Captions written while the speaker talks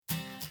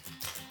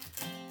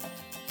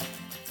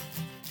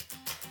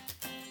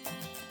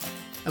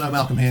Hello,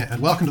 Malcolm here,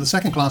 and welcome to the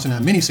second class in our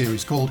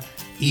mini-series called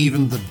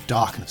Even the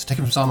Darkness,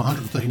 taken from Psalm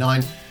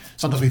 139.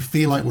 Sometimes we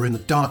feel like we're in the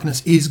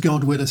darkness. Is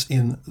God with us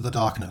in the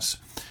darkness?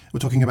 We're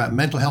talking about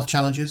mental health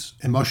challenges,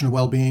 emotional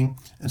well-being,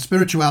 and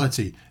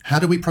spirituality. How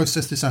do we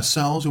process this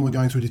ourselves when we're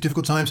going through these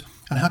difficult times?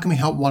 And how can we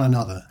help one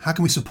another? How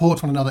can we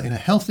support one another in a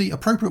healthy,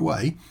 appropriate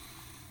way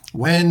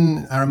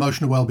when our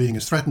emotional well-being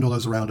is threatened or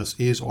those around us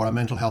is, or our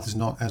mental health is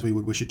not as we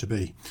would wish it to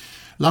be?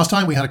 Last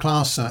time we had a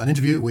class, an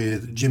interview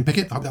with Jim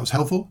Pickett. I hope that was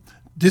helpful.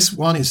 This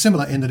one is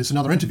similar in that it's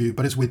another interview,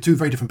 but it's with two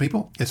very different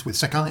people. It's with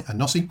Sekai and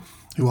Nosi,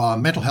 who are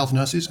mental health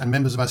nurses and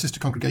members of our sister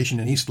congregation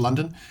in East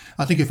London.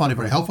 I think you'll find it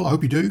very helpful. I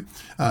hope you do.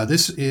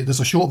 There's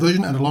a short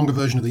version and a longer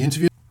version of the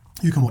interview.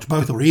 You can watch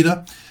both or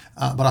either,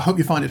 but I hope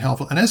you find it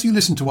helpful. And as you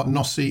listen to what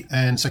Nosi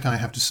and Sekai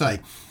have to say,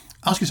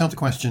 ask yourself the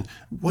question,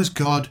 what is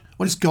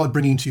God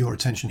bringing to your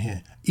attention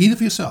here, either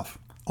for yourself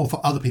or for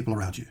other people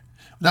around you?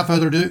 Without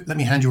further ado, let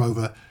me hand you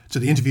over to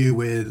the interview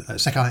with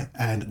Sekai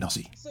and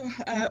Nosi. So,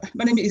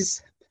 my name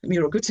is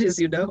Miroguchi, as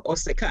you know, or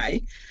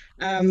Sekai.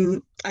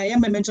 I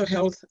am a mental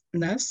health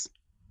nurse.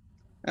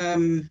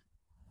 My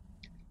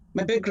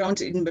background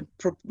in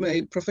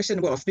my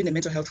profession, well, I've been in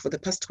mental health for the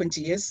past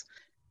 20 years.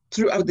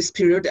 Throughout this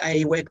period,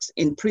 I worked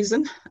in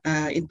prison.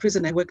 In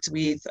prison, I worked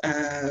with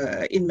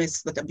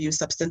inmates that abuse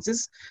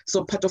substances,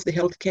 so part of the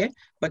healthcare,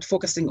 but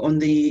focusing on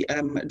the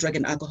drug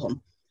and alcohol.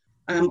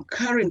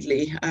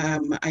 Currently,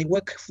 I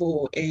work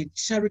for a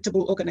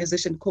charitable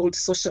organization called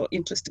Social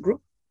Interest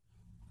Group.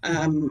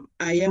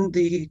 I am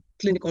the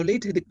clinical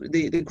lead,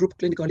 the group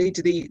clinical lead.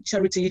 The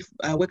charity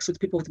works with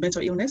people with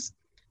mental illness,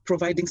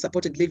 providing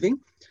supported living.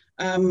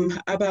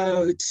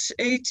 About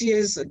 8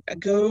 years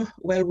ago,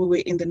 while we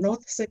were in the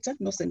North sector,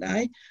 North and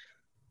I,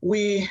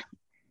 we,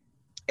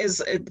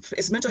 as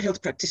mental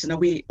health practitioner,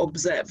 we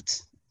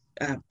observed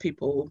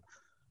people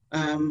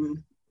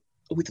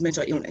with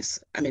mental illness.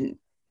 I mean,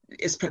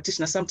 as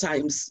practitioners,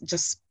 sometimes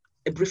just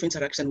a brief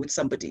interaction with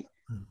somebody,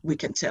 we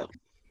can tell.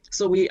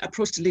 So we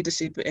approached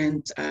leadership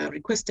and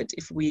requested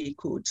if we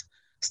could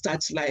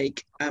start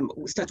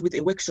with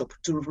a workshop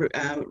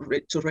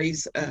to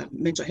raise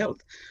mental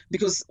health,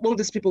 because all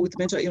these people with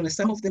mental illness,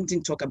 some of them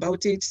didn't talk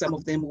about it. Some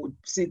of them would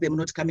see them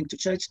not coming to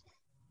church.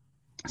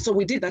 So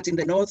we did that in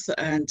the North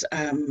and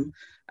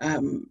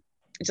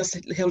just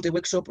held a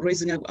workshop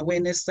raising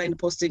awareness,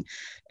 signposting,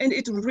 and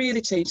it really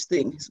changed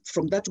things.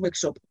 From that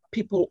workshop,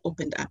 people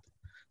opened up.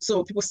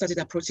 So people started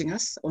approaching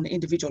us on an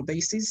individual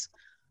basis.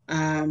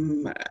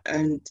 And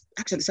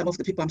actually some of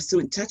the people, I'm still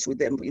in touch with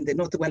them in the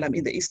North. While I'm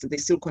in the East, they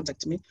still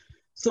contact me.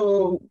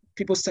 So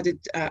people started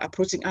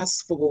approaching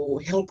us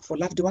for help for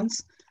loved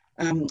ones.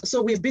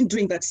 So we've been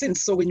doing that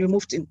since. So when we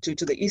moved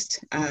into the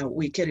East,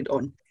 we carried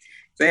on.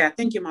 So yeah,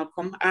 thank you,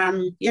 Malcolm.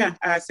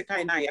 Sekai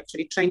and I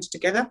actually trained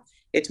together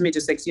at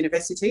Middlesex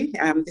University.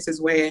 This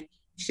is where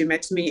she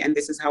met me, and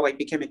this is how I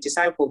became a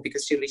disciple,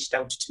 because she reached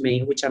out to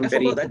me, which I'm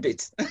very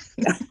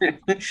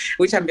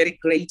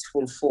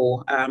grateful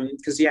for,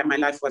 because my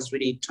life was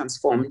really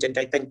transformed, and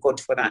I thank God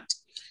for that.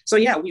 So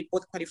we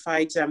both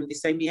qualified the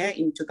same year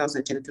in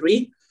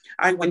 2003.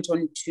 I went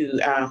on to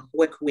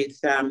work with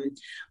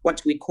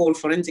what we call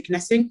forensic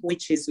nursing,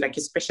 which is like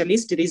a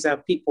specialist. These are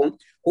people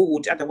who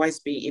would otherwise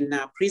be in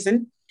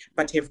prison,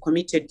 but have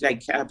committed,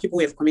 people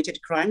who have committed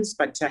crimes,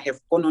 but have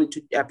gone on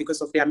to,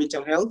 because of their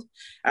mental health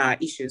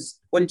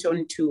issues, went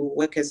on to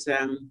work as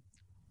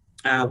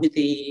with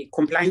the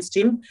compliance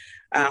team,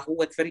 who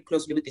work very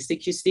closely with the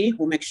CQC,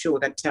 who make sure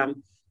that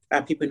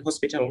people in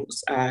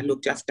hospitals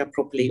looked after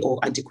properly or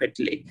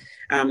adequately.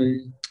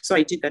 So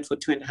I did that for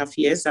 2.5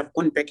 years. I've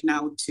gone back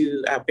now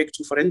to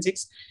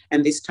forensics,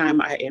 and this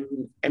time I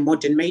am a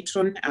modern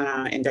matron,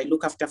 and I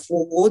look after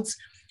 4 wards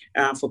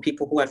for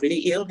people who are really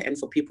ill and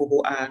for people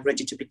who are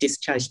ready to be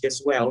discharged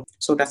as well.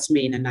 So that's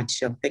me in a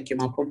nutshell. Thank you,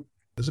 Malcolm.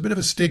 There's a bit of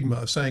a stigma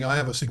of saying I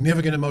have a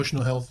significant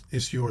emotional health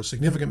issue or a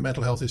significant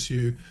mental health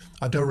issue.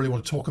 I don't really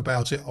want to talk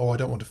about it, or I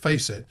don't want to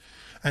face it.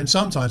 And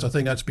sometimes I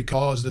think that's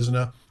because there's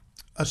an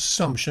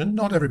assumption,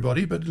 not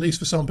everybody, but at least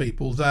for some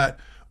people, that,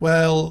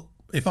 well,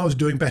 if I was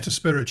doing better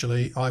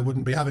spiritually, I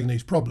wouldn't be having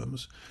these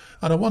problems.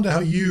 And I wonder how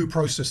you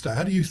process that.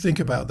 How do you think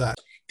about that?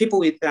 People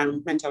with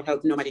mental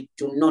health normally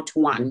do not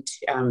want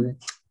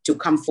to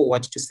come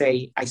forward to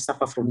say, I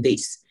suffer from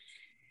this,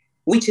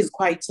 which is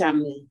quite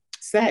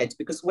sad,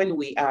 because when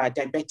we are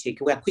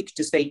diabetic, we are quick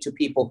to say to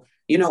people,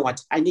 you know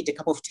what, I need a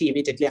cup of tea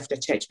immediately after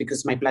church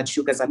because my blood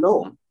sugars are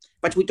low.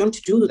 But we don't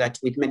do that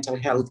with mental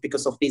health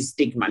because of these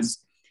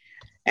stigmas.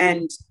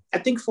 And I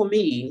think for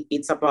me,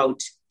 it's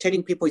about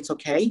telling people it's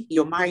okay.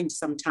 Your mind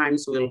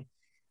sometimes will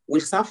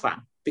suffer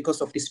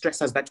because of the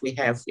stresses that we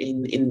have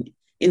in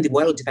the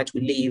world that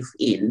we live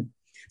in.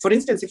 For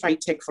instance, if I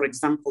take, for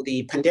example,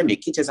 the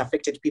pandemic, it has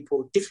affected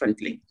people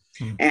differently.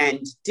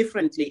 And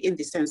differently in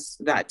the sense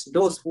that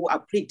those who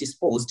are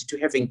predisposed to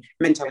having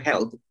mental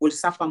health will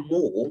suffer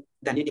more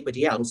than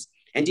anybody else.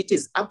 And it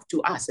is up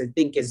to us, I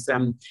think, as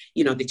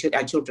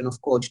the children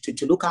of God,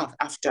 to look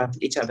after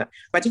each other.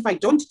 But if I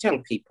don't tell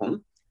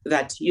people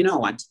that, you know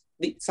what,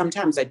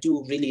 sometimes I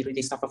do really,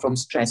 really suffer from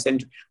stress.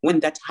 And when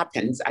that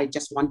happens, I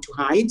just want to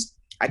hide.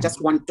 I just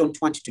don't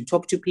want to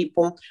talk to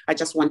people. I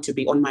just want to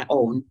be on my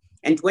own.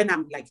 And when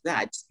I'm like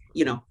that,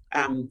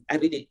 I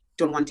really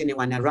don't want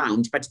anyone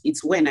around, but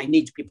it's when I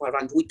need people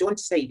around. We don't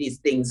say these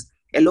things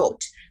a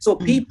lot. So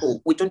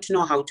people, we don't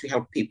know how to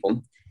help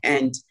people.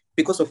 And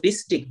because of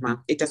this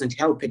stigma, it doesn't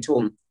help at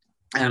all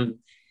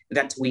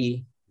that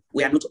we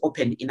are not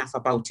open enough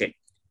about it.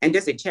 And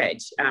as a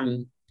church,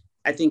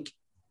 I think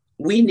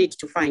we need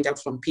to find out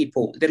from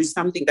people. There is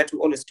something that we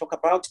always talk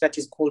about that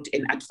is called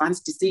an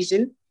advanced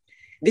decision.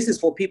 This is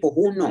for people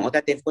who know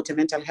that they've got a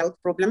mental health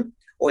problem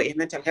or a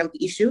mental health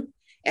issue,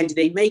 and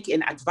they make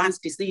an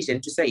advanced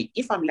decision to say,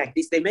 if I'm like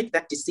this, they make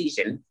that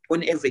decision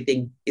when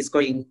everything is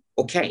going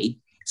okay.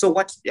 So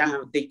what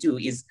they do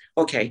is,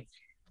 okay,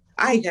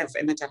 I have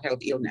a mental health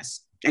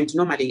illness, and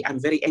normally I'm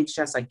very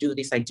anxious. I do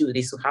this.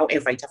 So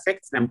however, it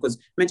affects them because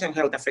mental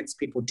health affects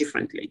people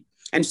differently.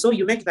 And so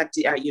you make that,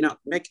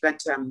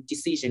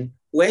 decision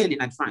well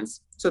in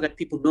advance so that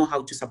people know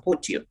how to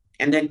support you.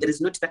 And then there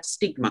is not that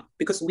stigma,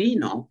 because we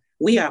know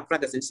we are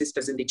brothers and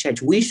sisters in the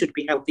church. We should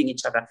be helping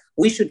each other.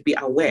 We should be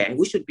aware.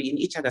 We should be in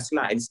each other's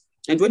lives.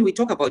 And when we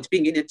talk about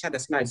being in each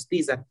other's lives,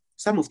 these are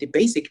some of the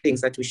basic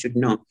things that we should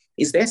know.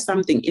 Is there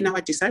something in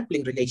our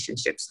discipling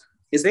relationships?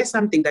 Is there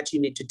something that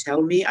you need to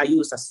tell me? Are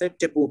you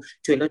susceptible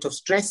to a lot of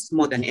stress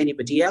more than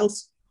anybody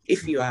else?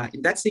 If you are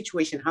in that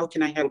situation, how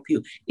can I help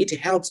you? It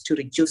helps to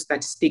reduce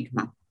that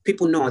stigma.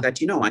 People know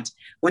that, you know what,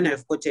 when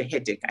I've got a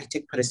headache, I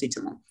take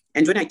paracetamol.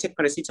 And when I take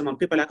paracetamol,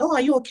 people are like, oh,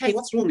 are you okay?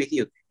 What's wrong with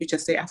you? You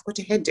just say, I've got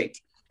a headache.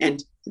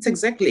 And it's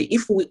exactly,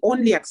 if we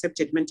only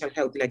accepted mental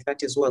health like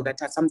that as well, that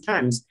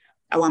sometimes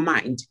our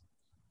mind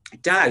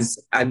does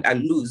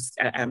lose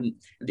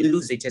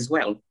it as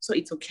well. So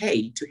it's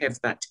okay to have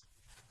that.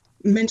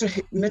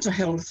 Mental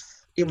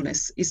health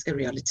illness is a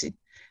reality.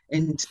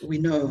 And we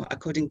know,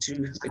 according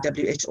to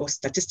WHO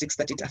statistics,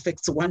 that it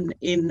affects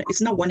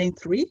it's now 1 in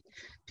 3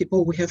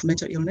 people who have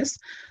mental illness.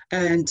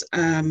 And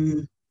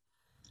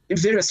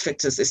various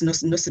factors, as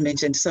Nosi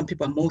mentioned, some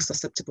people are more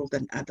susceptible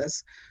than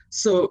others.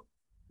 So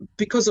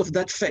because of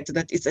that fact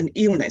that it's an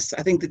illness,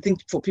 I think the thing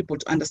for people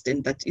to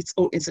understand that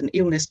it's an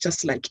illness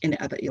just like any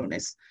other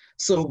illness.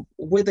 So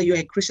whether you're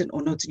a Christian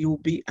or not, you'll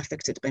be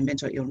affected by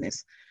mental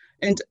illness.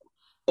 And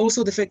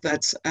also the fact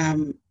that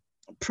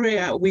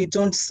prayer, we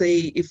don't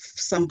say if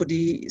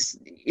somebody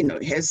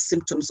has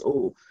symptoms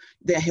or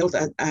their health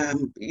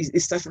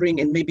is suffering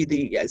and maybe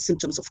the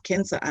symptoms of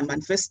cancer are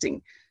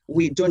manifesting,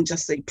 we don't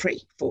just say pray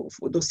for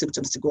those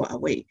symptoms to go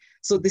away.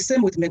 So the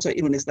same with mental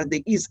illness, that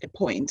there is a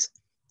point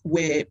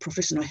where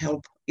professional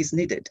help is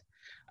needed.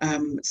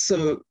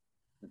 So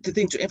the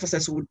thing to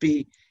emphasize would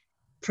be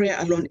prayer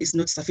alone is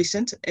not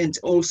sufficient, and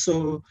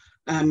also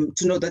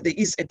to know that there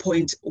is a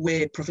point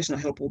where professional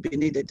help will be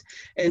needed.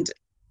 And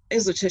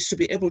as a church, to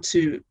be able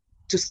to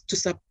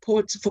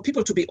support, for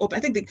people to be open.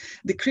 I think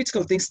the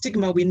critical thing,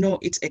 stigma, we know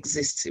it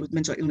exists with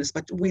mental illness,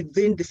 but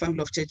within the family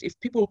of church, if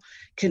people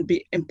can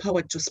be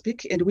empowered to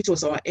speak, and which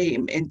was our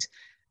aim, and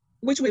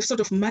which we've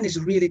sort of managed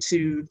really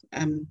to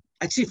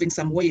achieve in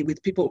some way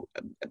with people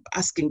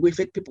asking. We've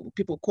had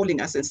people calling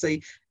us and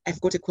say,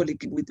 I've got a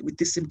colleague with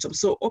this symptom.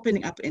 So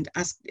opening up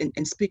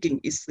and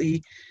speaking is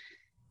the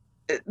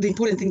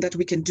important thing that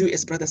we can do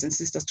as brothers and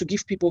sisters, to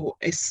give people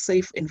a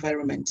safe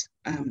environment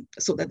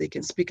so that they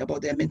can speak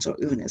about their mental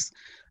illness.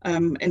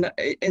 And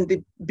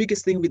the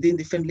biggest thing within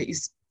the family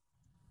is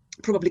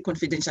probably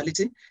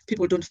confidentiality.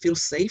 People don't feel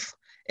safe,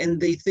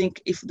 and they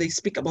think if they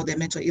speak about their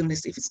mental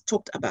illness, if it's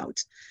talked about,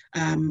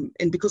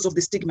 and because of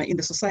the stigma in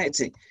the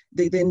society,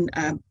 they then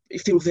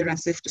feel very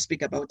unsafe to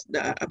speak about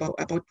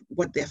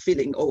what they're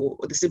feeling or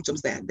the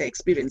symptoms they're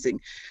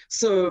experiencing.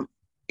 So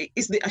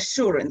it's the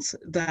assurance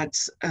that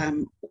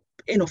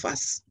any of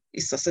us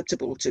is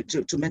susceptible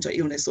to mental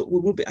illness, so we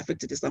will be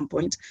affected at some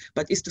point,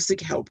 but it's to seek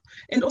help.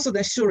 And also the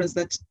assurance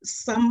that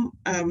some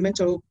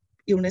mental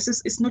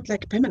illnesses is not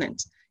like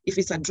permanent. If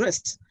it's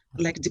addressed,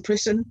 like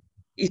depression,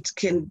 it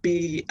can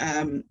be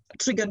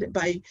triggered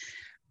by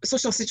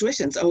social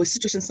situations or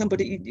situations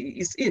somebody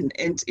is in.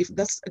 And if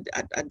that's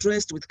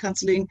addressed with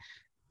counseling,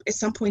 at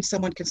some point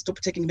someone can stop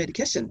taking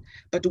medication.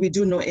 But we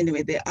do know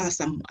anyway, there are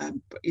some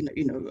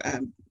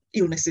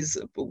illnesses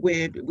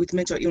where with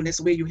mental illness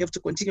where you have to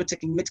continue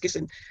taking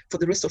medication for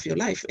the rest of your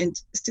life, and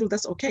still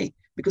that's okay,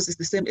 because it's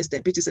the same as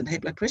diabetes and high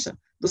blood pressure.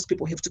 Those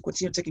people have to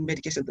continue taking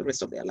medication the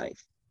rest of their life.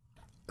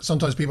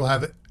 Sometimes people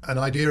have an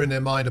idea in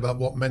their mind about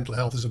what mental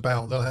health is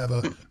about. They'll have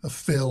a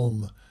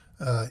film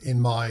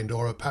in mind,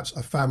 or perhaps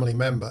a family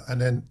member,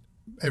 and then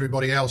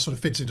everybody else sort of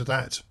fits into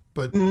that.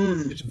 But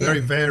it's a very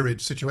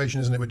varied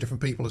situation, isn't it, with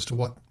different people as to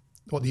what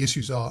the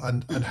issues are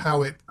and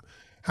how it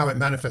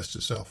manifests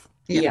itself.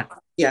 Yeah.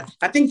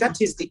 I think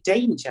that is the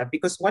danger,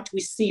 because what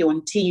we see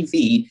on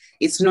TV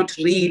is not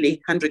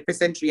really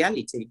 100%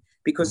 reality,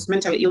 because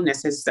mental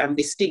illness has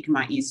the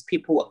stigma is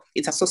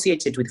it's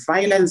associated with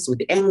violence,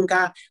 with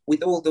anger,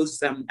 with all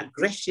those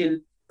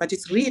aggression, but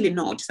it's really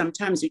not.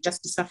 Sometimes you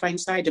just suffer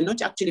inside and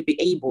not actually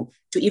be able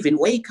to even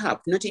wake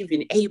up, not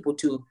even able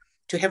to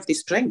have the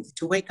strength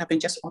to wake up and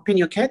just open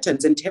your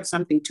curtains and have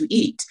something to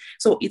eat.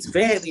 So it's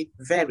very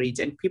varied,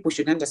 and people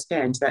should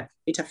understand that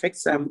it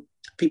affects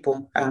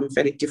people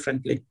very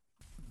differently.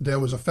 There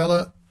was a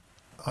fella,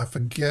 I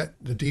forget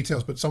the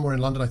details, but somewhere in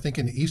London, I think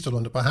in the east of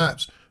London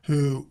perhaps,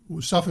 who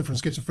suffered from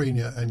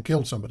schizophrenia and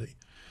killed somebody.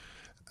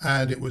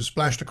 And it was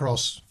splashed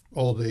across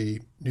all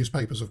the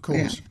newspapers, of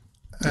course.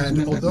 Yeah.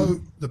 And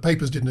although the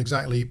papers didn't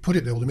exactly put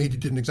it there, or the media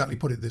didn't exactly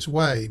put it this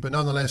way, but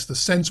nonetheless, the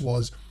sense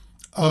was,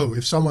 oh,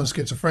 if someone's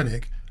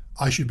schizophrenic,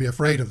 I should be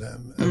afraid of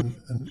them.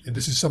 And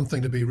this is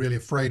something to be really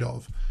afraid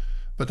of.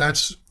 But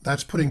that's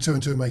putting two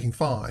and two, making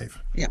five.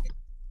 Yeah.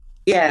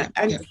 Yeah,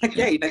 and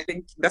again, I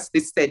think that's the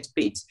third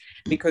bit,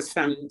 because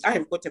I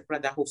have got a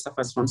brother who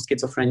suffers from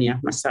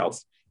schizophrenia myself,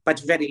 but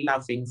very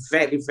loving,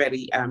 very,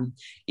 very,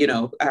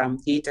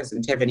 he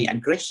doesn't have any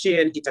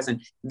aggression.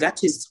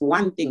 That is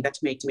one thing that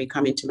made me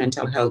come into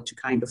mental health, to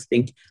kind of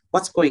think,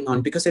 what's going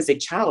on? Because as a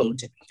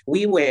child,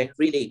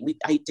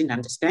 I didn't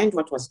understand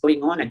what was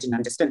going on. I didn't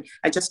understand.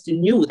 I just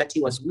knew that he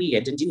was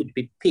weird, and he would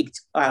be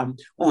picked on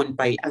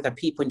by other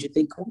people, and you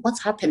think,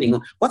 what's happening?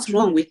 What's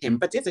wrong with him?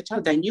 But as a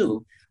child, I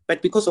knew.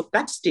 But because of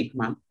that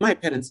stigma, my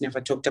parents never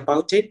talked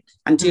about it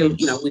until,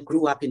 we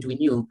grew up and we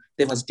knew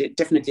there was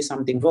definitely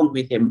something wrong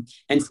with him.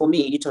 And for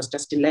me, it was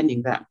just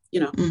learning that,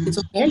 it's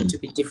okay to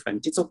be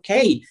different. It's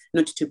okay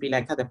not to be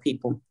like other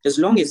people. As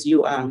long as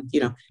you,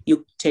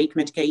 you take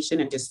medication,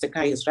 and as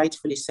Sekai has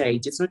rightfully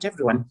said, it's not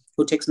everyone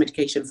who takes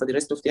medication for the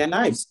rest of their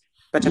lives.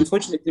 But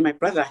unfortunately, my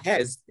brother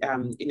has,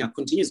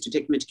 continues to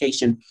take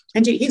medication,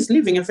 and he's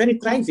living a very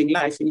thriving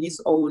life in his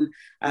own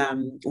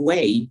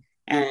way.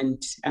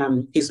 And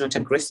he's not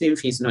aggressive,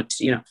 he's not,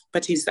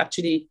 but he's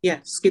actually,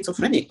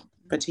 schizophrenic,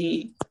 but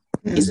he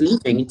is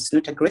living, it's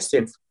not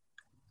aggressive.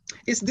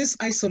 It's these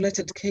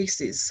isolated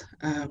cases,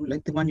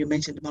 like the one you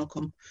mentioned,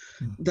 Malcolm,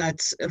 that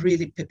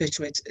really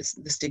perpetuate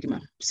the stigma.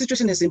 The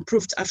situation has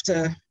improved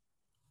after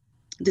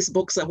this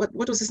boxer, what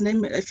was his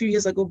name a few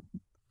years ago?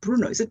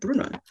 Bruno, is it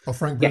Bruno? Oh,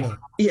 Frank Bruno.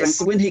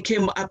 Yes, when he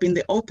came up in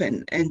the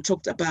open and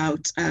talked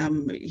about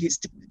his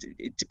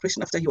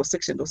depression after he was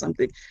sectioned or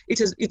something, it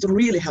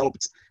really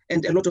helped.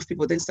 And a lot of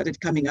people then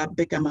started coming up,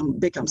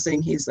 Beckham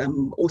saying his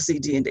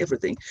OCD and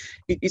everything.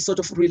 It sort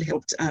of really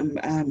helped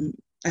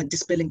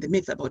dispelling the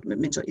myth about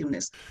mental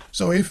illness.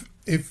 So if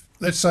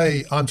let's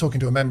say I'm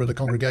talking to a member of the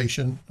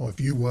congregation, or if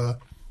you were,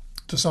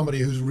 to somebody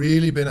who's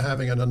really been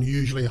having an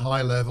unusually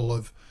high level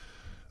of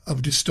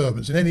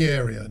disturbance in any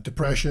area,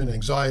 depression,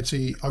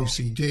 anxiety,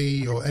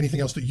 OCD, or anything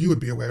else that you would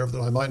be aware of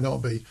that I might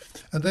not be,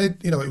 and they,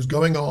 it was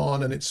going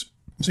on, and it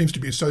seems to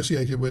be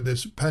associated with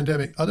this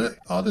pandemic.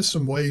 Are there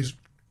some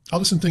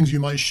things you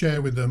might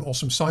share with them, or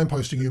some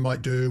signposting you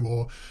might do,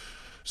 or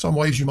some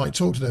ways you might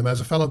talk to them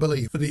as a fellow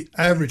believer? For the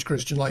average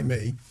Christian like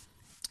me,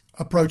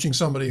 approaching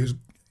somebody who's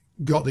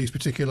got these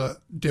particular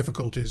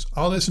difficulties,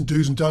 are there some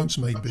do's and don'ts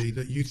maybe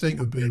that you think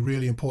would be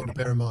really important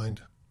to bear in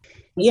mind?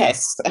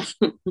 Yes.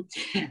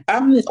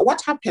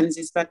 What happens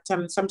is that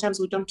sometimes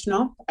we don't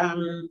know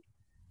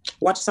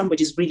what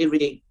somebody's really,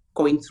 really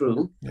going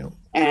through. Yeah.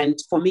 And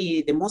for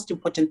me, the most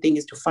important thing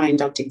is to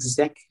find out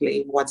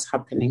exactly what's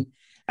happening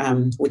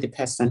with the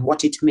person,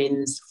 what it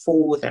means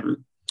for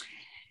them.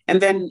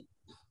 And then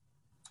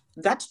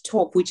that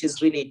talk, which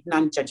is really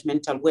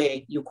non-judgmental, where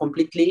you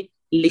completely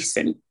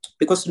listen.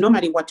 Because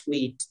normally what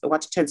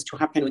tends to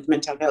happen with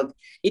mental health,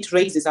 it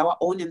raises our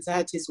own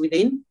anxieties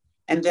within.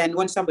 And then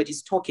when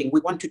somebody's talking,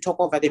 we want to talk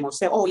over them or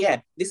say, oh, yeah,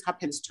 this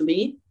happens to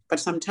me. But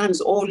sometimes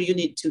all you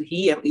need to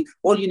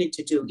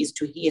do is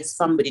to hear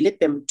somebody, let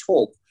them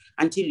talk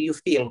until you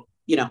feel,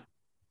 they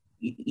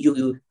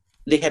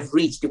have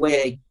reached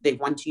where they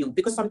want you.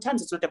 Because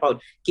sometimes it's not about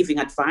giving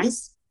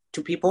advice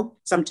to people.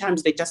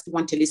 Sometimes they just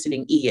want a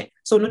listening ear.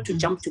 So not to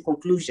jump to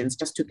conclusions,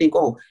 just to think,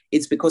 oh,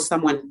 it's because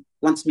someone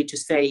wants me to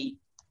say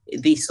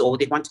this, or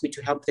they want me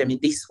to help them in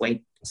this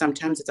way.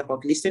 Sometimes it's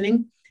about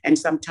listening. And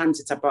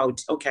sometimes it's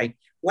about, okay,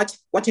 what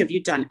have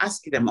you done?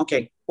 Ask them,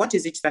 okay, what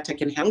is it that I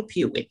can help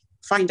you with?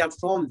 Find out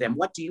from them,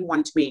 what do you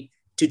want me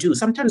to do?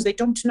 Sometimes they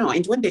don't know.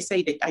 And when they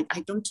say that,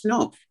 I don't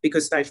know,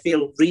 because I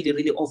feel really,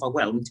 really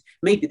overwhelmed.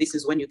 Maybe this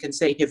is when you can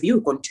say, have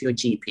you gone to your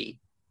GP?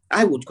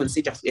 I would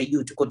consider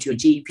you to go to your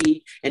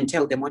GP and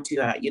tell them what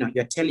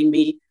you're telling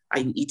me.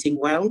 Are you eating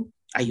well?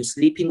 Are you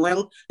sleeping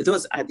well?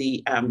 Those are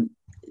the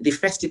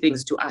first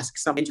things to ask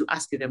someone. To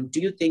ask them, do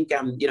you think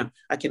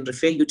I can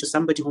refer you to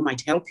somebody who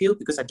might help you,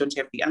 because I don't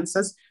have the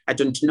answers. I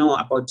don't know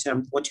about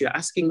what you're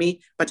asking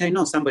me, but I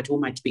know somebody who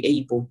might be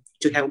able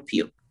to help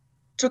you.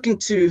 Talking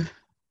to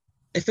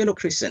a fellow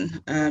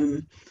Christian,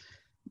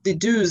 the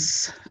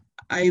do's,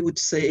 I would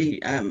say,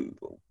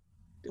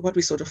 what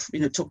we sort of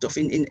talked of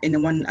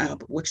in one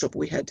workshop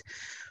we had,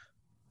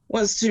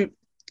 was to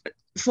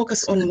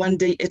focus on one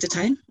day at a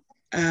time.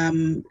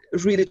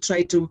 Really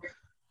try to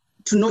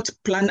not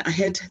plan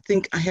ahead,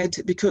 think ahead,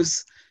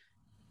 because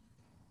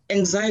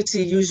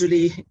anxiety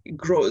usually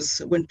grows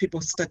when people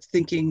start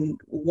thinking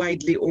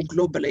widely or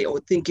globally, or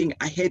thinking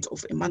ahead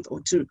of a month or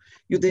two.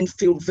 You then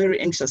feel very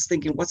anxious,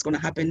 thinking what's going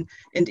to happen.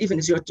 And even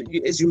as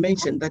you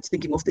mentioned, that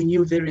thinking of the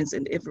new variants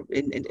and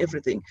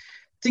everything,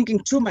 thinking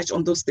too much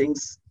on those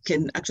things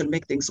can actually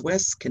make things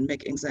worse, can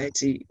make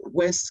anxiety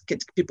worse,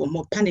 get people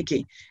more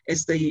panicky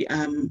as they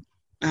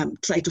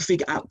try to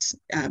figure out,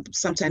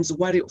 sometimes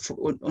worry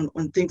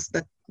on things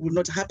that will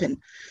not happen.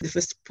 The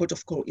first port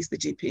of call is the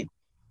GP.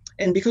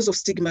 And because of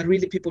stigma,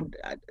 really people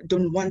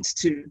don't want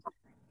to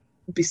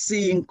be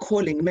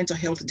calling mental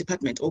health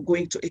department or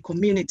going to a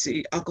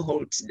community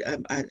alcohol,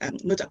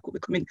 not a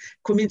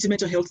community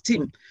mental health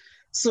team.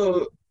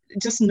 So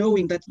just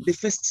knowing that the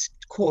first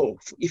call,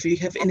 if you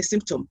have any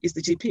symptom, is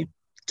the GP,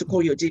 to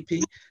call your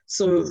GP.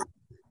 So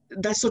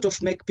that sort of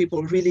make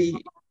people really,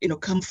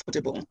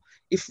 comfortable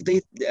if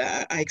they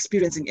are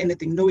experiencing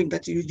anything, knowing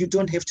that you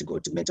don't have to go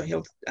to mental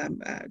health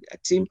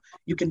team,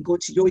 you can go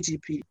to your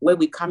GP. Where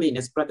we come in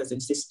as brothers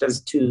and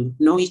sisters to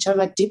know each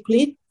other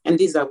deeply. And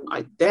these are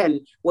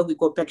then when we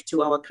go back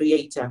to our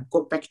Creator,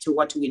 go back to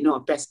what we know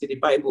best in the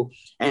Bible.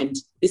 And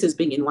this is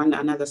being in one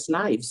another's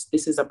lives.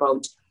 This is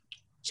about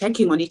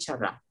checking on each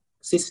other.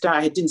 Sister,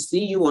 I didn't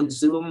see you on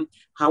Zoom.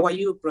 How are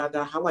you,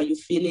 brother? How are you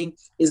feeling?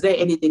 Is there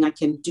anything I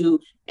can do?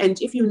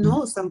 And if you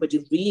know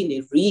somebody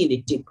really, really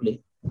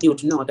deeply, you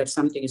would know that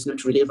something is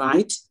not really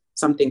right.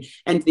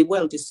 And the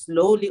world is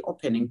slowly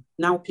opening.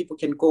 Now people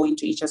can go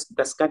into each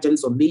other's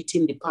gardens or meet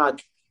in the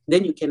park.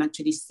 Then you can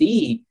actually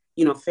see,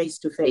 face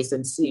to face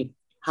and see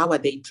how are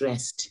they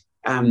dressed?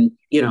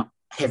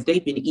 Have they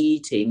been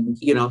eating?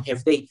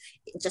 Have they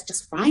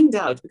just find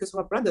out, because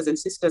we're brothers and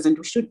sisters and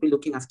we should be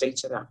looking after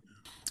each other.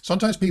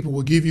 Sometimes people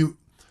will give you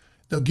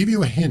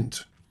a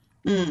hint,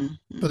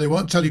 but they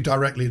won't tell you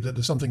directly that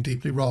there's something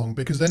deeply wrong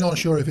because they're not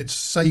sure if it's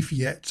safe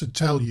yet to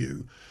tell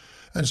you.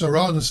 And so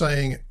rather than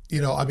saying,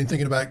 I've been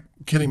thinking about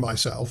killing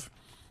myself,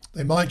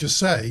 they might just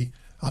say,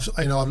 I've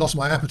lost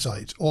my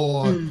appetite,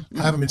 or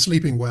I haven't been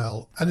sleeping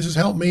well. And this has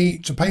helped me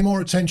to pay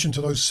more attention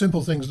to those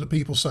simple things that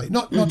people say.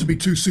 Not to be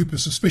too super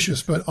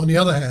suspicious, but on the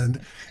other hand,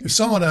 if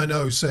someone I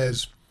know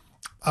says,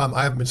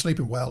 I haven't been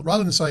sleeping well,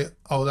 rather than say,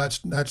 oh, that's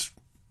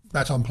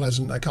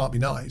unpleasant, that can't be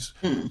nice,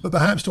 but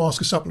perhaps to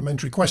ask a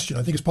supplementary question.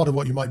 I think it's part of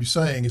what you might be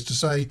saying is to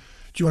say,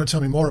 do you want to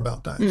tell me more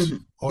about that?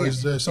 Or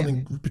is there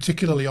something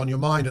particularly on your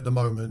mind at the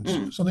moment?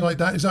 Something like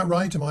that. Is that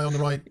right? Am I on the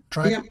right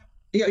track?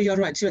 Yeah, you're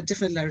right. You're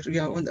definitely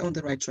on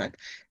the right track.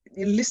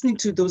 Listening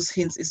to those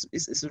hints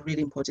is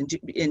really important.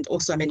 And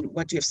also,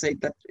 what you have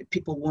said, that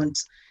people won't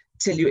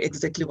tell you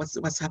exactly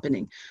what's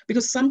happening.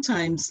 Because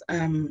sometimes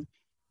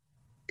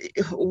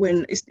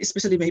when,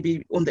 especially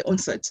maybe on the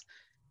onset,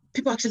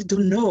 people actually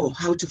don't know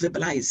how to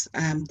verbalize.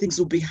 Things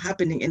will be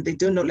happening and they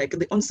don't know, like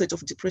the onset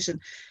of depression.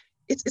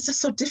 It's just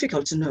so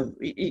difficult to know.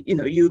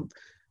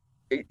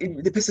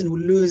 The person will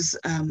lose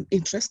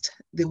interest,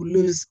 they will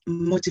lose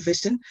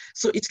motivation.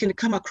 So it can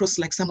come across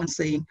like someone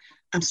saying,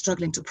 I'm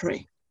struggling to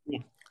pray. Yeah.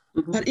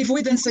 But if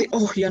we then say,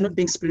 oh, you're not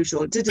being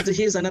spiritual,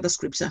 here's another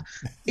scripture,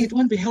 it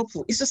won't be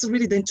helpful. It's just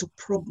really then to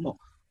probe more.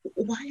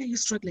 Why are you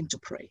struggling to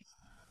pray?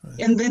 Right.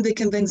 And then they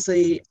can then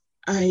say,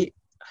 I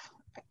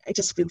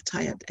just feel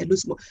tired, I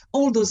lose more.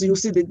 All those, you'll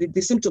see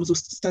the symptoms will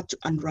start to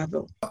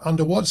unravel.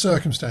 Under what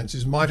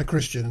circumstances might a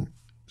Christian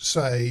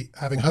say,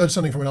 having heard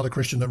something from another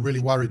Christian that really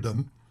worried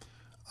them,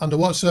 under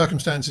what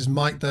circumstances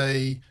might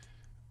they,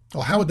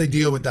 or how would they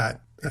deal with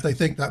that if they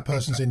think that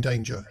person's in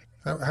danger?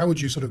 How would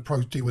you sort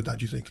of deal with that,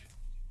 do you think?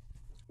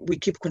 We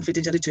keep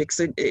confidentiality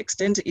to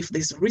extent if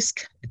there's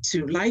risk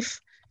to life,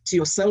 to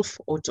yourself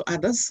or to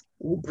others,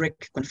 we'll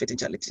break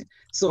confidentiality.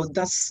 So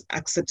that's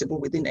acceptable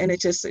within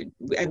NHS.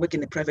 I work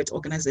in a private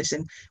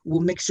organization. We'll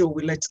make sure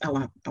we let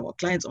our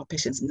clients or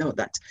patients know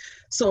that.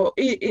 So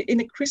in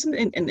a Christian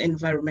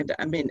environment,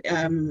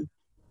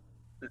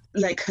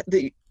 like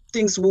the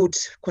things would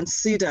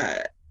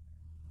consider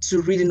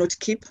to really not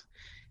keep,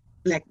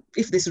 like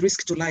if there's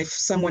risk to life,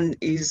 someone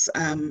is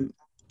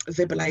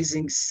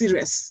verbalizing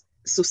serious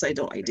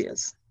suicidal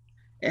ideas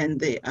and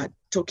they are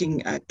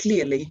talking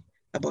clearly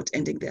about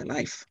ending their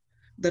life,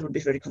 that would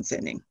be very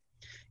concerning.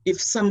 If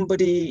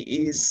somebody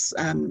is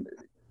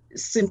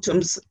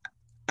symptoms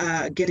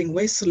are getting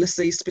worse, let's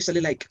say especially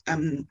like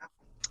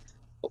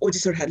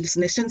auditory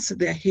hallucinations,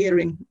 they're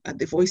hearing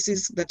the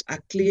voices that are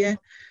clear,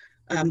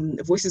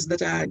 voices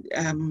that are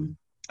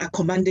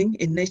commanding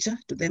in nature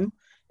to them,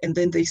 and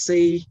then they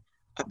say,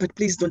 but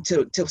please don't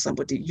tell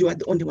somebody, you are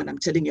the only one I'm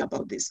telling you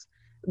about this.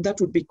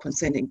 That would be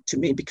concerning to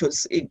me,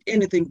 because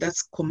anything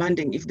that's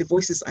commanding, if the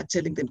voices are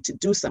telling them to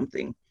do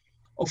something,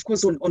 of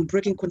course, on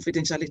breaking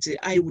confidentiality,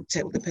 I would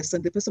tell the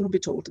person will be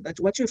told that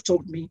what you have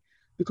told me,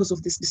 because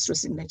of this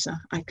distressing nature,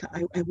 I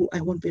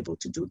won't be able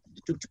to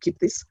keep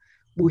this.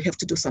 We have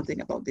to do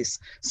something about this.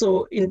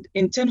 So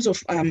in terms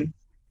of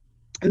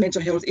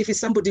mental health, if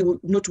it's somebody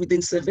not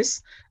within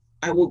service,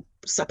 I will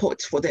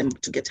support for them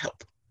to get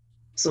help.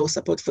 So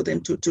support for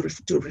them to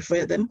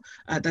refer them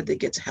that they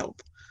get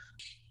help.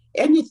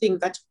 Anything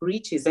that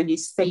breaches any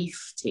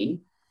safety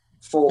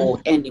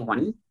for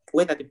anyone,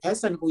 whether the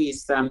person who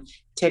is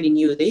telling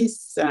you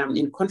this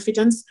in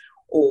confidence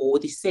or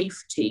the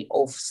safety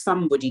of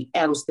somebody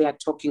else they are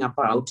talking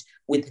about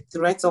with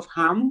threats of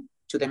harm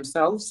to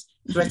themselves,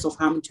 threats of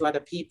harm to other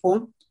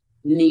people,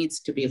 needs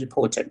to be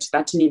reported.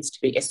 That needs to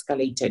be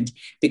escalated,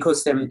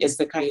 because as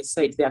Sekai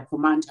said, there are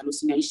command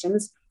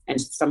hallucinations and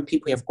some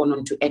people have gone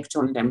on to act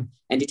on them,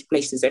 and it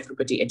places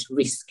everybody at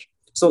risk.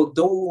 So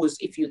those,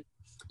 if you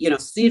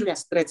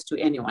serious threats to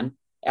anyone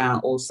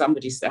or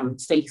somebody's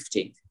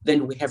safety,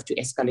 then we have to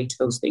escalate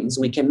those things.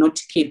 We cannot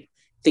keep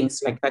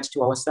things like that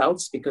to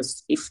ourselves,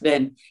 because if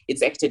then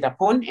it's acted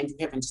upon and you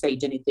haven't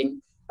said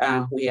anything,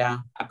 we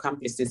are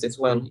accomplices as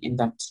well in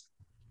that.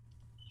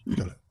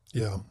 Got it.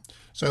 Yeah.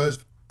 So, as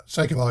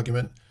sake of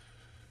argument,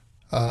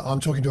 I'm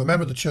talking to a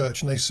member of the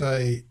church, and they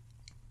say,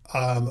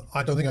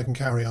 I don't think I can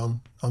carry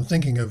on. I'm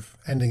thinking of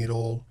ending it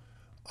all.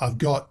 I've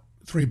got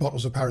 3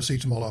 bottles of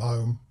paracetamol at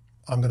home.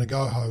 I'm going to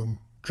go home,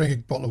 drink a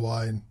bottle of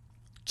wine,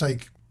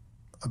 take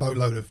a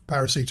boatload of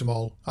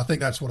paracetamol. I think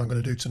that's what I'm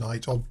going to do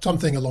tonight, or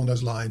something along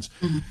those lines.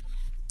 Mm-hmm.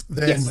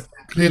 Then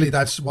clearly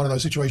that's one of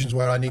those situations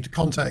where I need to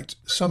contact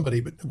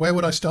somebody. But where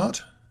would I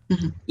start?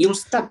 Mm-hmm. You'll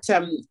start,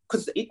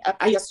 because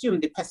I assume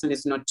the person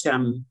is not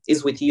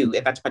is with you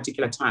at that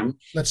particular time.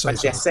 Let's say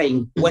but they're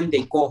saying when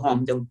they go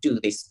home, they'll do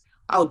this.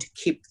 I would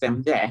keep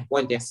them there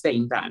while they're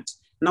saying that.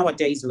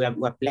 Nowadays,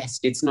 we're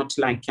blessed. It's not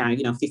like,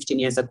 15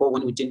 years ago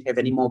when we didn't have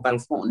any mobile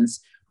phones.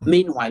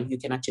 Meanwhile, you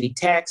can actually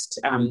text.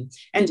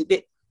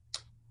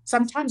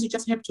 Sometimes you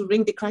just have to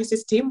ring the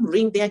crisis team,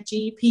 ring their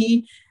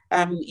GP.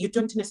 You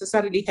don't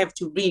necessarily have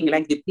to ring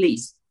like the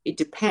police. It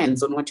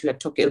depends on what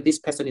this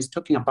person is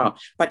talking about.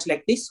 But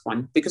like this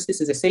one, because this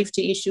is a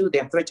safety issue,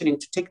 they're threatening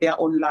to take their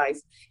own life,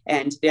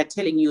 and they're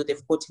telling you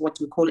they've got what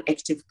we call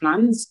active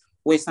plans,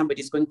 where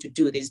somebody's going to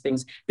do these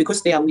things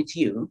because they are with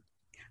you.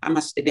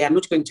 They are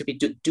not going to be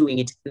doing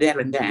it there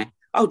and there.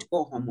 I would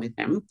go home with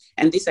them.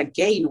 And this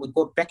again, we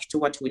go back to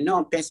what we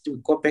know best. We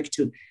go back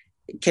to,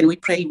 can we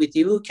pray with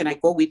you? Can I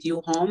go with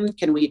you home?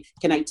 Can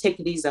I take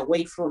these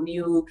away from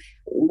you?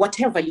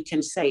 Whatever you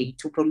can say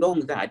to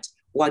prolong that.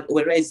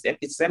 Whereas at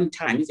the same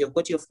time, if you've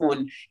got your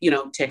phone,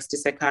 text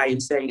Sekai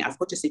and saying, I've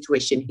got a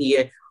situation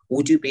here.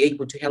 Would you be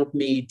able to help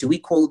me? Do we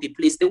call the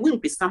police? There will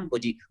be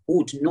somebody who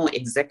would know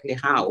exactly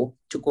how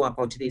to go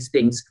about these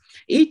things.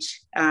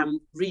 Each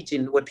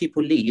region where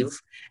people live,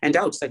 and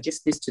I would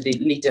suggest this to the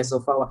leaders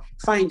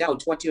find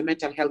out what your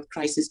mental health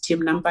crisis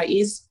team number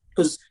is,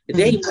 because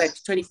they work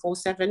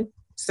 24/7,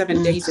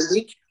 7 days a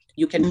week.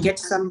 You can get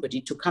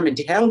somebody to come and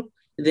help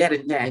there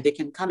and there. They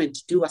can come and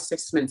do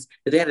assessments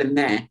there and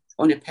there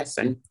on a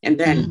person. And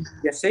then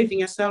you're saving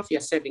yourself, you're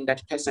saving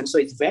that person. So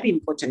it's very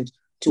important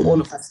to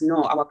all of us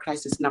know our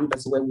crisis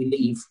numbers where we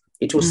live.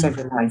 It will save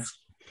your life.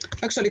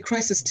 Actually,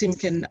 crisis team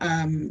can,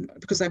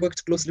 because I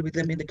worked closely with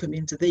them in the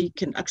community, they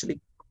can actually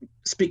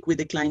speak with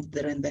the client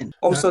there and then.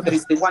 Also, there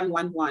is the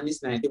 111,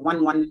 isn't it? The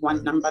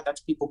 111 number that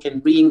people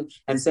can ring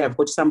and say, I've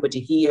got somebody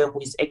here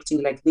who is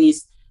acting like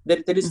this.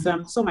 There is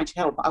so much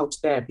help out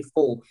there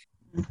before.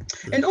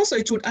 And also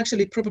it would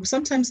actually probably,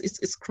 sometimes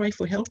it's cry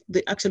for help.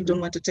 They actually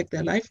don't want to take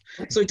their life.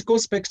 So it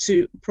goes back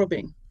to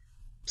probing.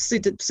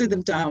 Sit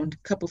them down,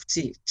 cup of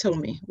tea, tell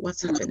me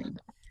what's happening.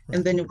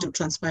 And then it will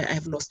transpire,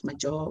 I've lost my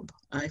job,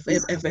 I've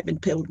been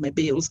paid my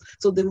bills.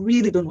 So they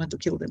really don't want to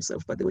kill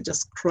themselves, but they were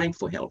just crying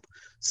for help.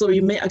 So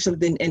you may actually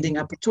then ending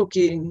up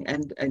talking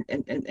and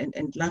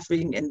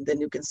laughing, and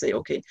then you can say,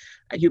 okay,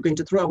 are you going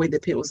to throw away the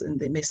pills? And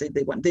they may say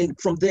they want. Then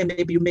from there,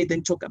 maybe you may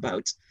then talk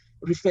about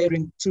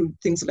referring to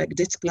things like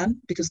debt plan,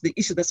 because the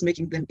issue that's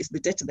making them is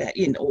the debt they're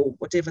in or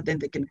whatever. Then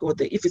they can go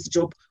there. If it's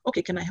job,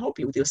 okay, can I help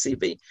you with your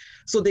CV?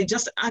 So they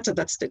just utter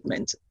that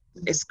statement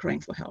as crying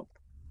for help.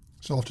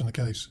 It's often the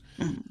case.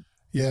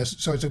 Yes.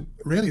 So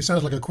it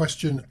sounds like a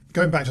question,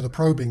 going back to the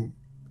probing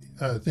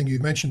thing you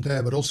mentioned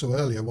there, but also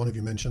earlier, one of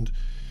you mentioned,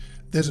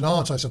 there's an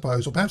art, I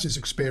suppose, or perhaps it's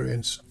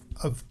experience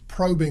of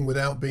probing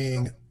without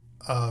being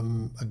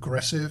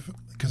aggressive,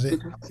 because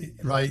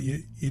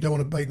you don't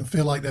want to make them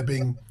feel like they're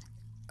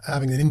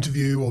having an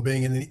interview or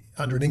being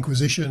under an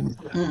inquisition,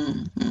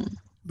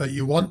 but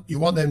you want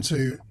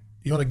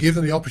to give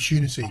them the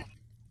opportunity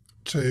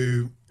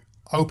to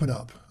open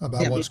up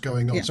about what's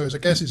going on. Yeah. So I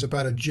guess it's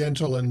about a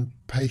gentle and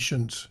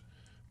patient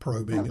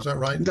probing. Is that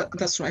right?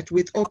 That's right.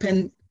 With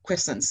open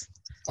questions.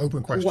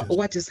 Open questions.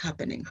 What is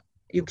happening?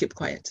 You keep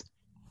quiet.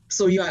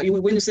 So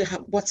when you say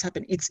what's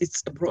happening,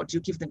 it's abroad.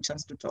 You give them a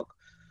chance to talk.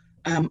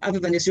 Other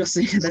than as you're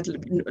saying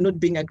that not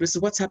being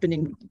aggressive, what's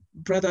happening,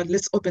 brother?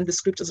 Let's open the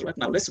scriptures right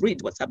now. Let's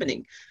read what's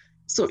happening.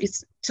 So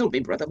it's, tell me,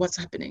 brother, what's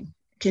happening?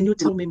 Can you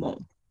tell me more?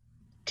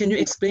 Can you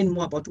explain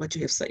more about what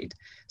you have said?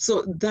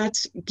 So that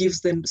gives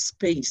them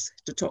space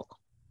to talk.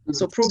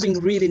 So probing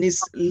really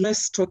needs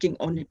less talking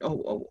on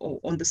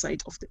the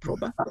side of the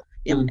prober,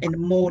 and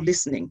more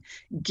listening.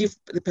 Give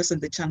the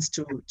person the chance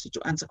to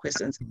answer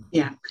questions.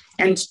 Yeah,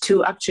 and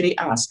to actually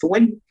ask.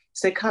 When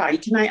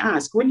Sekai, can I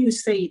ask, when you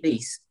say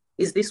this,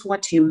 is this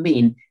what you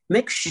mean?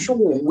 Make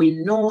sure we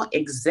know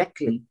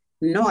exactly.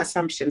 No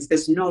assumptions.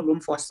 There's no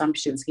room for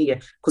assumptions here,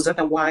 because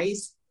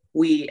otherwise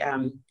we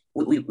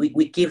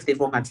give the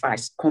wrong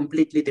advice,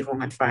 completely the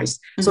wrong advice.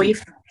 So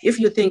if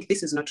you think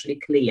this is not really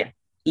clear,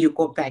 you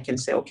go back and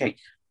say, okay,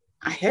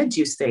 I heard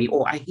you say,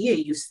 or I hear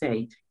you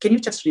say, can you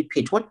just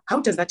repeat how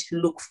does that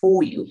look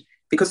for you?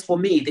 Because for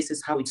me, this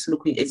is how it's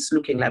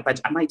looking like,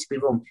 but I might be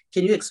wrong.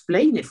 Can you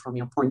explain it from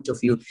your point of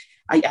view?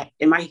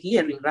 Am I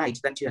hearing right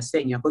that you are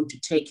saying you're going to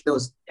take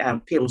those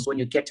pills when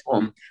you get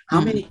home?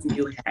 How many do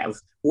you have?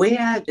 Where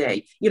are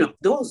they?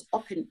 Those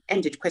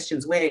open-ended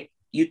questions where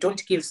you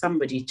don't give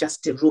somebody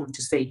just a room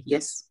to say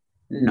yes,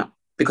 no,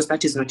 because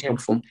that is not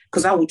helpful.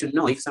 Because I wouldn't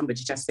know if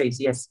somebody just says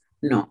yes,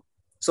 no.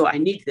 So I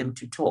need them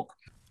to talk.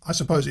 I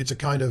suppose it's a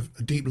kind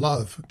of deep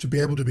love to be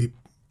able to be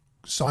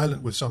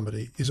silent with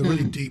somebody is a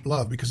really deep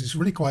love, because it's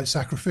really quite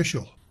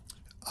sacrificial.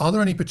 Are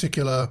there any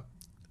particular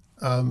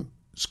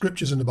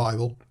scriptures in the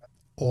Bible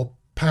or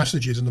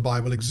passages in the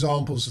Bible,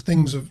 examples of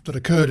things that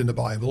occurred in the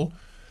Bible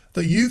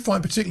that you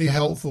find particularly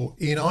helpful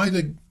in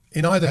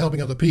either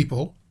helping other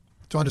people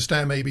to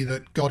understand maybe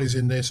that God is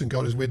in this and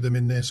God is with them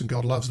in this and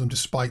God loves them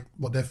despite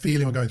what they're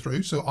feeling or going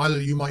through? So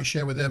either you might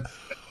share with them,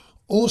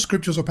 or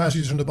scriptures or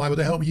passages from the Bible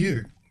that help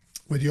you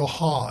with your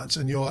heart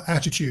and your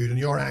attitude and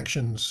your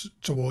actions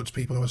towards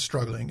people who are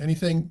struggling.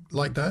 Anything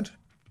like that?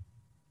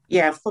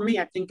 Yeah, for me,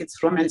 I think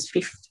it's Romans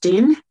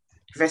 15,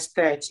 verse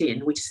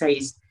 13, which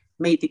says,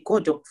 may the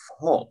God of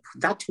hope,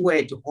 that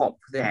word hope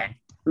there,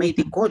 may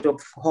the God of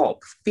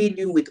hope fill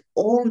you with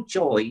all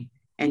joy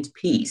and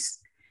peace.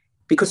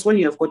 Because when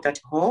you have got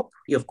that hope,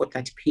 you've got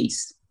that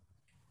peace.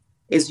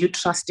 As you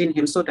trust in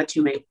him, so that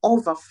you may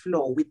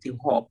overflow with the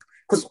hope.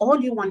 Because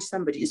all you want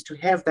somebody is to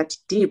have that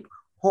deep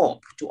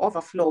hope, to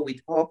overflow with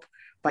hope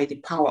by the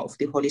power of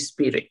the Holy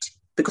Spirit,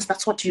 because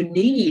that's what you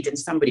need in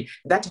somebody,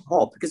 that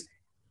hope. Because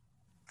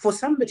for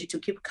somebody to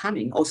keep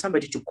coming, or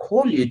somebody to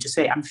call you to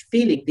say, I'm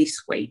feeling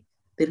this way,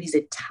 there is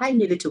a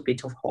tiny little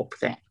bit of hope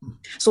there.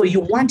 So you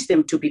want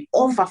them to be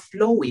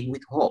overflowing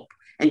with hope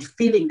and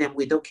filling them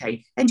with,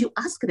 okay. And you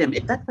ask them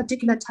at that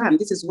particular time,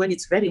 this is when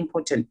it's very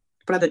important,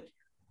 brother.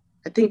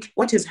 I think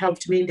what has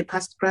helped me in the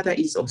past, brother,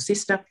 or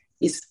sister,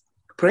 is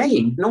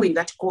praying, knowing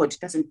that God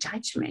doesn't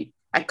judge me.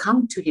 I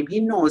come to him. He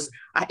knows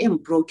I am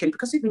broken,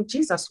 because even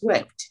Jesus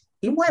wept.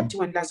 He wept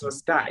when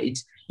Lazarus died.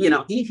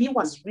 He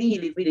was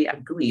really, really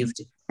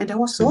aggrieved. And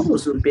our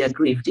souls will be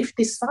aggrieved. If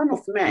the Son of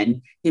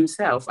Man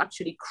himself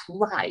actually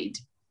cried,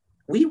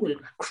 we will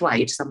cry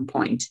at some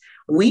point.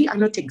 We are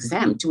not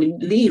exempt. We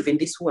live in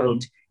this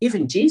world.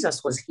 Even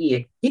Jesus was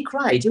here. He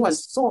cried. He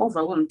was so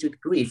overwhelmed with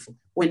grief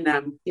when,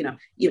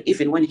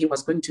 even when he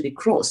was going to the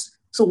cross.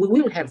 So we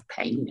will have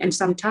pain. And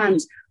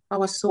sometimes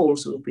our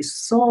souls will be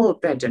so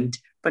burdened.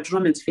 But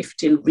Romans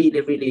 15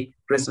 really, really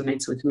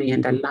resonates with me,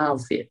 and I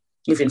love it.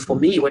 Even for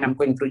me, when I'm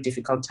going through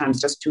difficult times,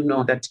 just to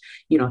know that,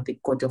 the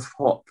God of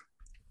hope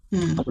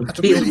will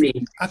fill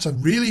me. That's a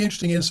really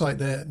interesting insight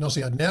there,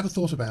 Nosi, I'd never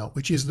thought about,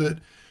 which is that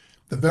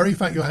the very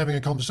fact you're having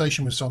a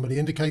conversation with somebody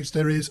indicates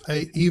there is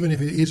even if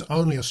it is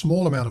only a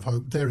small amount of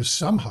hope, there is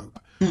some hope.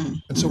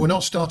 And so we're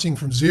not starting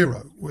from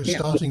zero. We're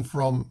starting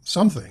from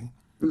something.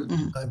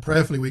 And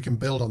prayerfully we can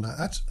build on that.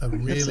 That's a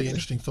really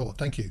interesting thought.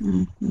 Thank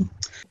you.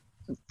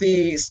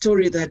 The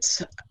story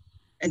that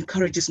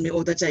encourages me,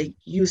 or that I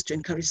use to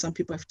encourage some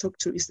people I've talked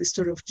to, is the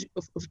story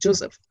of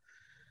Joseph.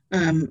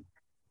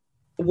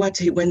 What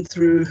he went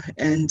through,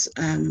 and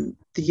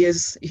the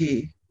years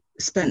he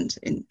spent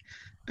in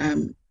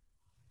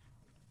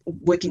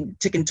working,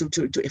 taken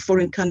to a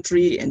foreign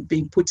country and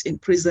being put in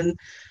prison.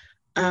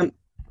 And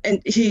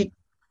he,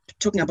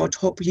 talking about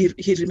hope,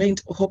 he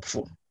remained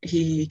hopeful.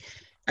 He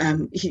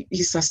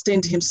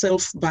sustained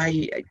himself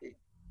by,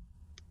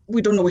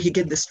 we don't know where he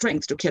get the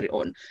strength to carry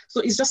on. So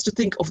it's just to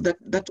think of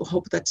that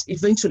hope that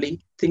eventually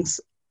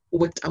things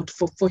worked out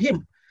for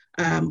him.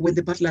 When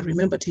the butler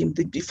remembered him,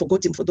 he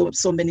forgot him for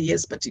so many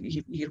years, but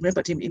he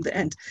remembered him in the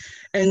end.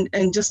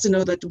 And just to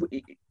know that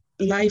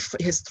life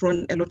has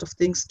thrown a lot of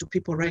things to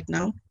people right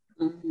now.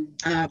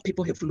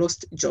 People have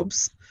lost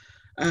jobs.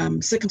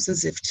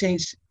 Circumstances have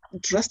changed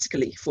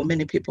drastically for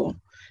many people.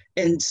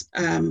 And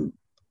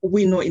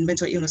we know in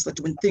mental illness that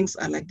when things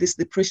are like this,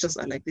 the pressures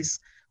are like this,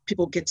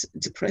 people get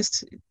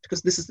depressed,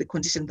 because this is the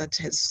condition that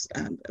has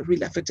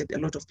really affected a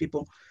lot of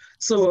people.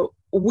 So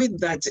with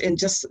that, and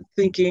just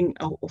thinking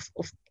of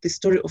the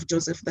story of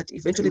Joseph, that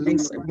eventually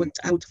things worked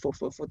out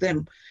for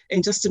them,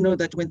 and just to know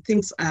that when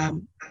things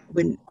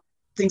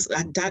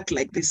are dark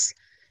like this,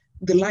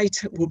 the light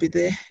will be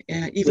there,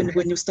 even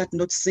when you start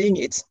not seeing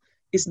it,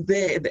 it's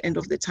there at the end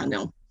of the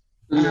tunnel.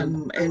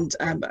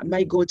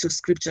 My go-to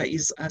scripture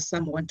is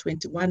Psalm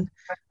 121.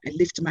 I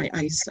lift my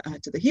eyes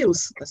to the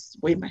hills. That's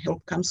where my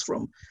help comes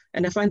from.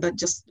 And I find that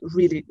just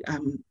really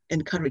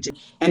encouraging.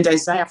 And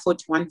Isaiah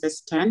 41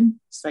 verse 10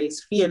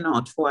 says, fear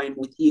not, for I am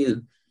with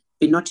you.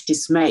 Be not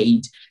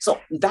dismayed. So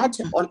that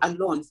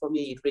alone for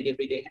me, it really,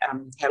 really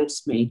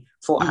helps me.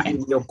 For I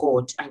am your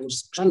God. I will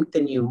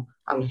strengthen you.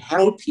 I will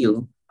help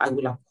you. I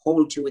will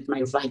uphold you with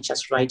my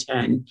righteous right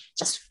hand.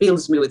 Just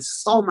fills me with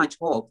so much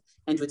hope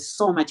and with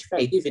so much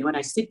faith. Even when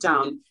I sit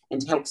down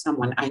and help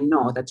someone, I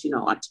know that, you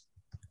know what,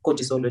 God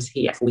is always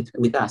here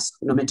with us.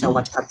 No matter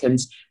what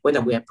happens,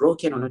 whether we are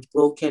broken or not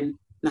broken,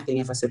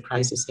 nothing ever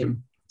surprises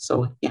him.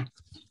 So, yeah.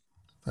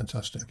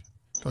 Fantastic.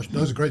 Gosh,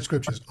 those are great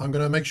scriptures. I'm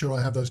going to make sure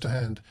I have those to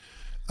hand.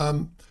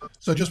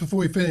 So just before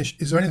we finish,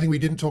 is there anything we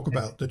didn't talk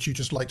about that you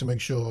just like to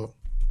make sure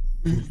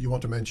you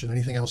want to mention?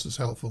 Anything else that's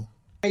helpful?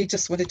 I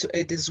just wanted to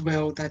add as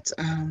well that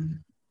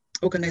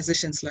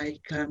organizations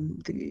like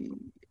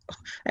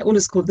I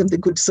always call them the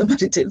Good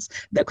Samaritans.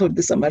 They're called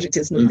the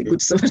Samaritans, not the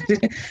Good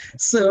Samaritans.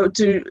 So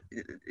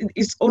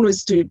it's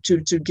always to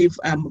give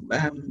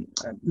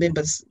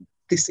members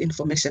this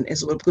information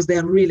as well, because they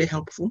are really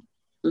helpful.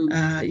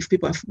 If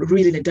people are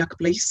really in a dark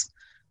place,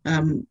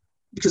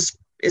 because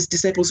as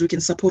disciples, we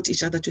can support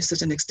each other to a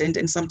certain extent.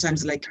 And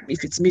sometimes, like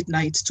if it's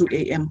midnight, 2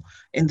 a.m.,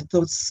 and the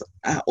thoughts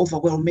are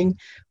overwhelming,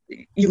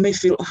 you may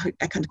feel, oh,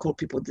 I can't call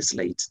people this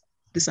late.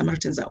 The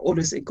Samaritans are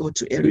always a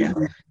go-to area,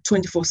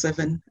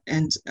 24/7,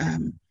 and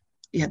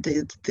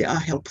they are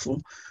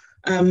helpful.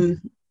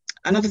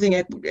 Another thing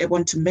I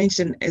want to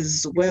mention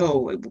as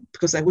well,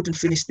 because I wouldn't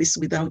finish this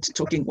without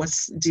talking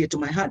what's dear to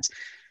my heart.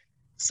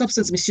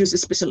 Substance misuse,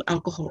 especially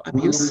alcohol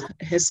abuse,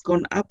 has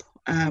gone up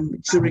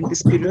during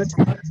this period,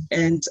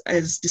 and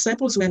as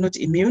disciples, we are not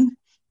immune.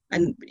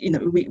 And we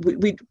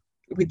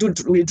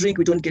drink,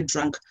 we don't get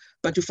drunk,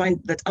 but you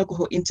find that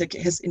alcohol intake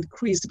has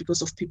increased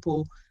because of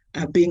people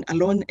being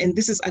alone. And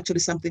this is actually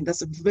something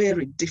that's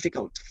very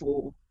difficult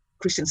for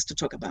Christians to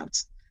talk about,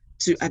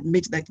 to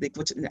admit that they've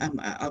got an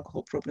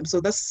alcohol problem.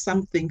 So that's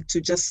something to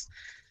just,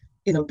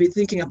 be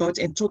thinking about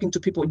and talking to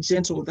people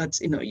gentle, that,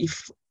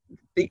 if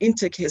the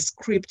intake has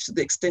crept to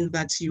the extent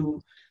that you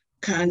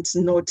can't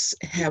not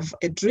have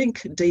a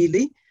drink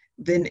daily,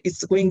 then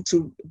it's going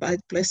to bad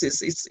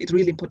places. It's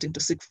really important to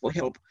seek for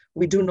help.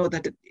 We do know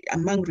that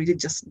among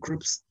religious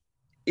groups,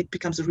 it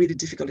becomes really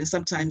difficult. And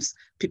sometimes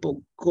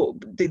people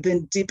they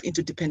then dip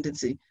into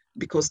dependency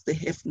because they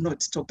have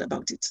not talked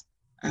about it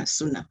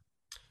sooner.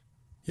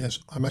 Yes,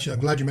 I'm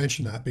glad you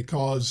mentioned that,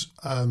 because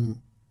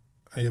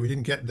we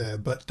didn't get there,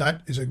 but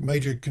that is a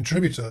major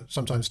contributor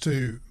sometimes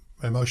to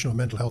emotional and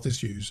mental health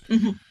issues,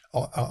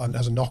 and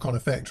has a knock-on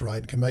effect,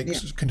 right? It can make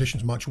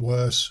conditions much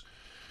worse,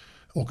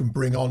 or can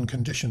bring on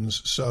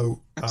conditions.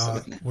 So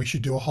we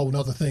should do a whole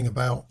nother thing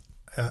about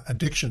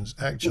addictions,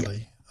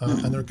 actually,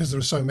 and because there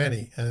are so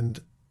many, and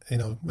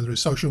whether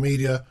it's social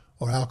media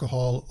or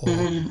alcohol, or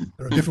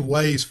there are different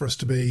ways for us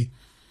to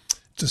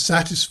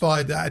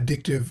satisfy that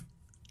addictive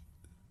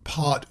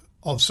part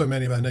of so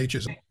many of our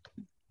natures.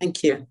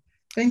 Thank you.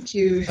 Thank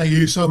you. Thank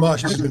you so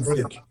much. This has been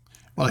brilliant.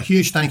 Well, a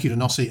huge thank you to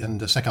Nosi and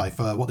Sekai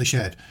for what they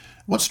shared.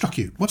 What struck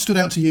you? What stood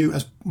out to you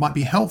as might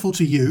be helpful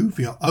to you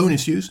for your own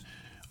issues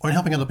or in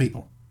helping other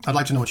people? I'd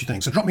like to know what you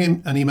think. So drop me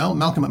an email,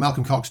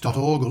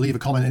 malcolm@malcolmcox.org, or leave a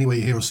comment anywhere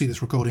you hear or see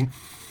this recording.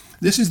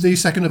 This is the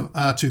second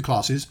of 2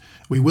 classes.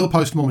 We will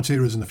post more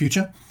materials in the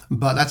future,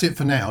 but that's it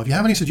for now. If you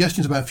have any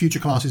suggestions about future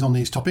classes on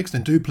these topics,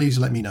 then do please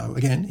let me know.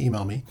 Again,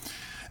 email me.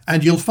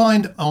 And you'll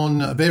find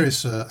on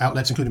various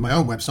outlets, including my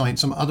own website,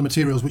 some other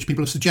materials which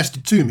people have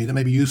suggested to me that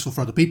may be useful for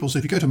other people. So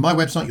if you go to my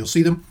website, you'll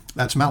see them.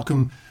 That's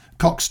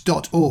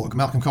malcolmcox.org.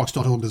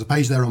 Malcolmcox.org. There's a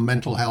page there on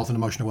mental health and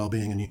emotional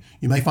well-being, and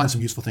you may find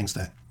some useful things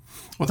there.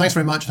 Well, thanks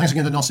very much. Thanks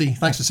again to Nosi.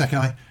 Thanks to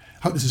Sekai.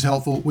 Hope this is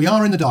helpful. We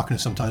are in the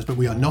darkness sometimes, but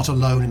we are not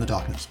alone in the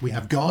darkness. We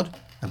have God,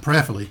 and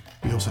prayerfully,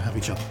 we also have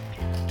each other.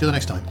 Till the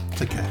next time,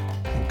 take care,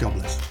 and God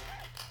bless.